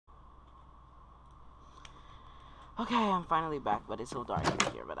Okay, I'm finally back, but it's so dark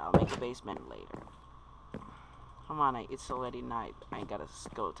in here, but I'll make a basement later. Come on, it's already night. I gotta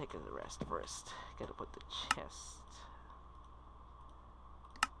go take a rest first. Gotta put the chest.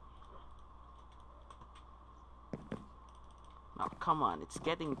 Oh, come on, it's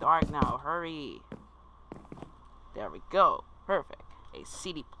getting dark now. Hurry. There we go. Perfect. A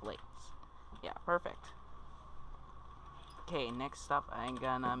city place. Yeah, perfect. Okay, next up, I'm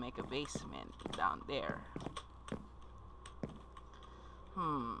gonna make a basement down there.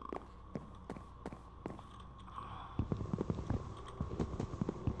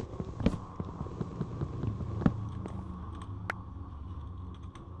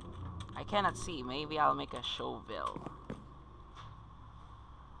 I cannot see. Maybe I'll make a shovel.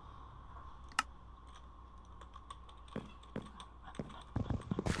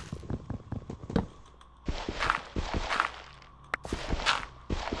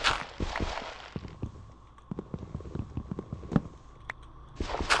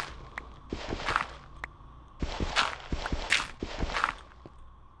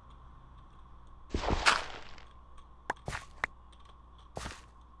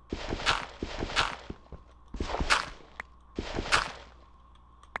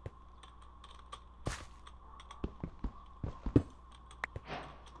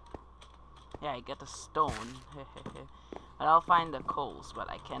 Yeah, I get a stone. But I'll find the coals, but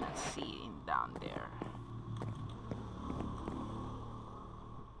I cannot see down there.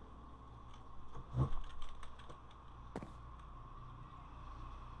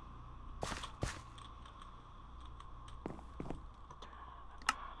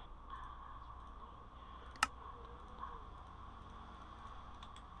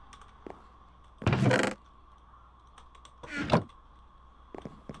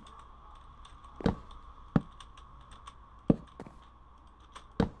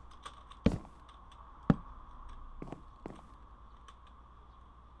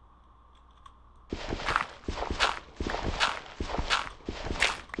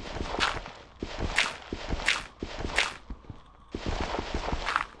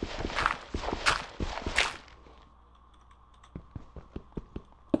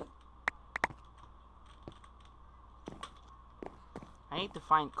 I need to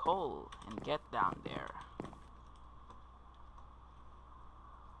find coal and get down there.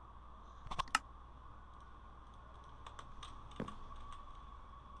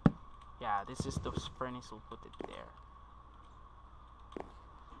 Yeah, this is the furnace, we'll put it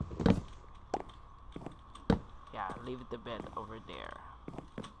there. Yeah, leave the bed over there.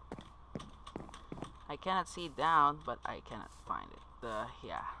 I cannot see down, but I cannot find it.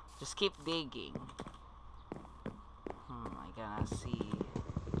 Yeah, just keep digging. I gotta see.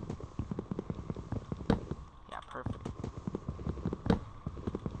 Yeah, perfect.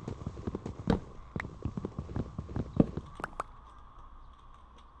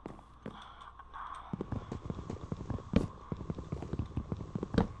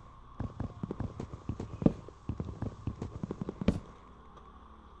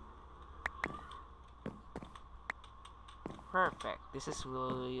 Perfect. This is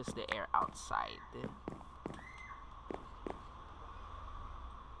we'll use the air outside.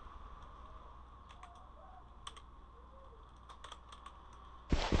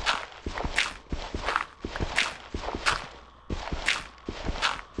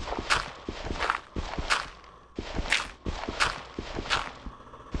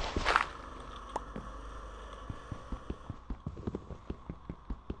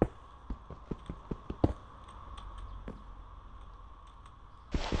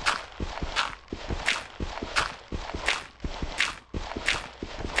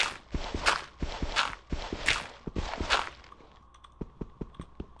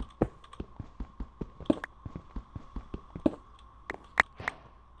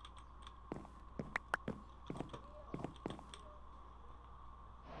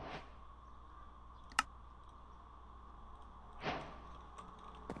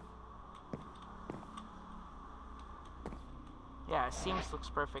 Yeah, it seems looks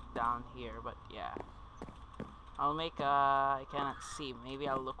perfect down here, but yeah. I'll make I cannot see. Maybe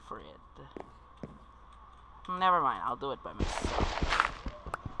I'll look for it. Never mind, I'll do it by myself.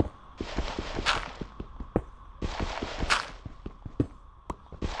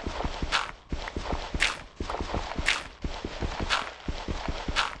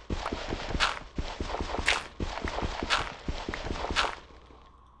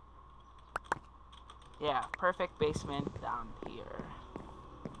 Yeah, perfect basement down here.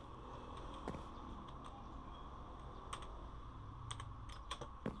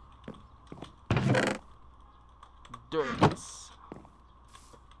 Dirt.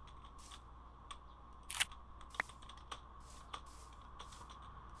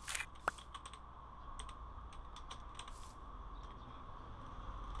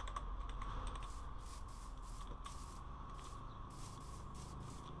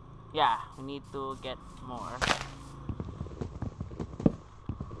 Yeah, we need to get more.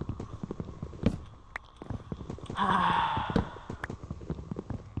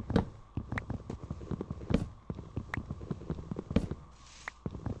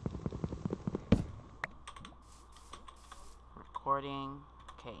 Recording.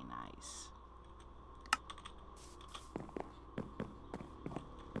 Okay, nice.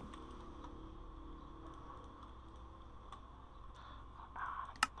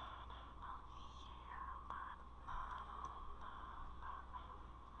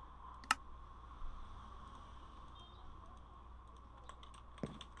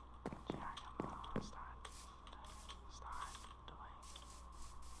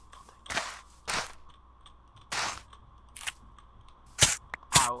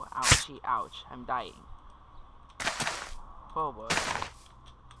 Ow, ouchie, ouch. I'm dying. Oh boy.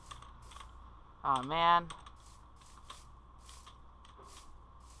 Oh man.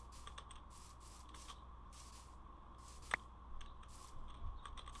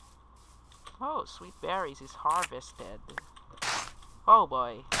 Oh, sweet berries is harvested. Oh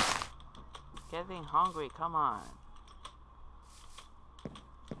boy. Getting hungry, come on.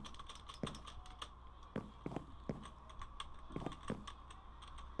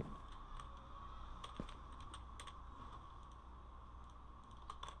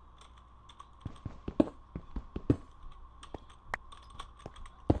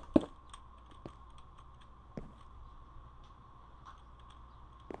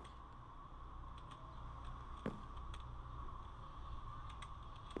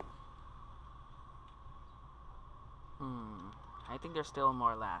 I think there's still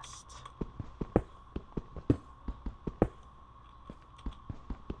more last.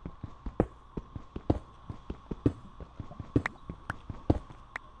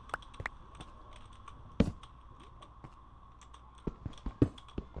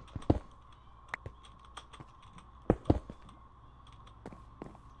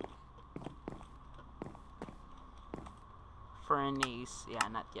 Furnace, yeah,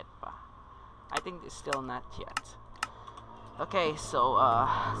 not yet pa. I think it's still not yet. Okay, so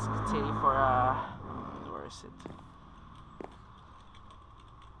let's continue for where is it?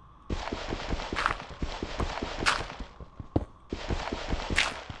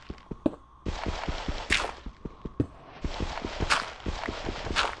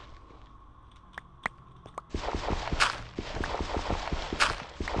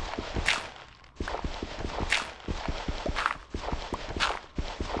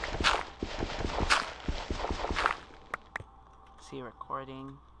 See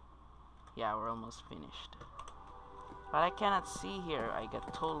recording. Yeah, we're almost finished. But I cannot see here. I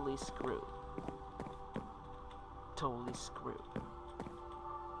get totally screwed. Totally screwed.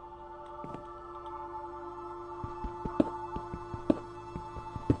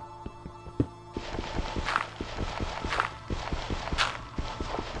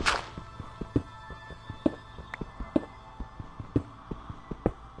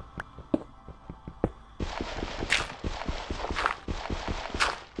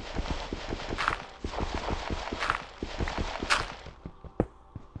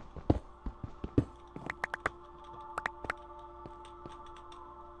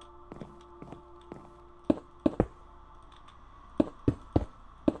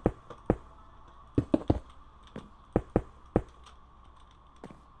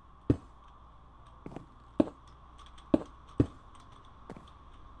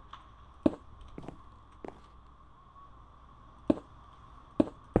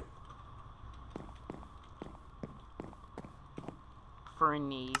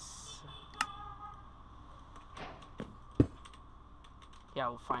 Furnace. Yeah,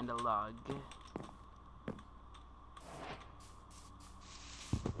 we'll find a log.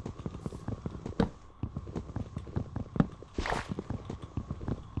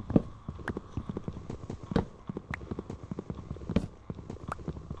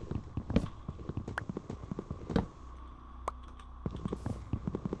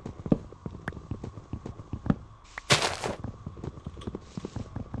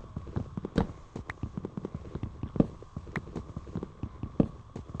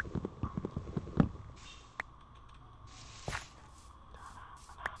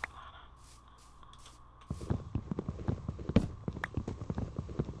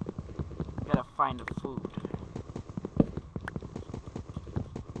 Gotta find the food.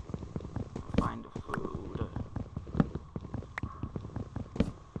 Find the food.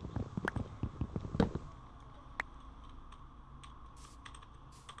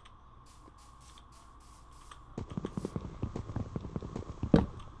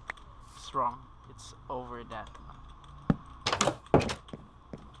 It's wrong. It's over that.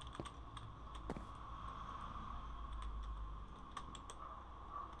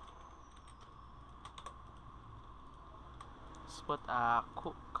 let's put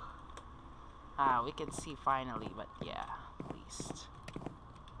cook. We can see finally, but yeah, at least.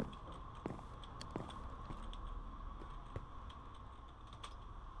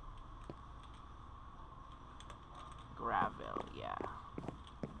 Gravel, yeah.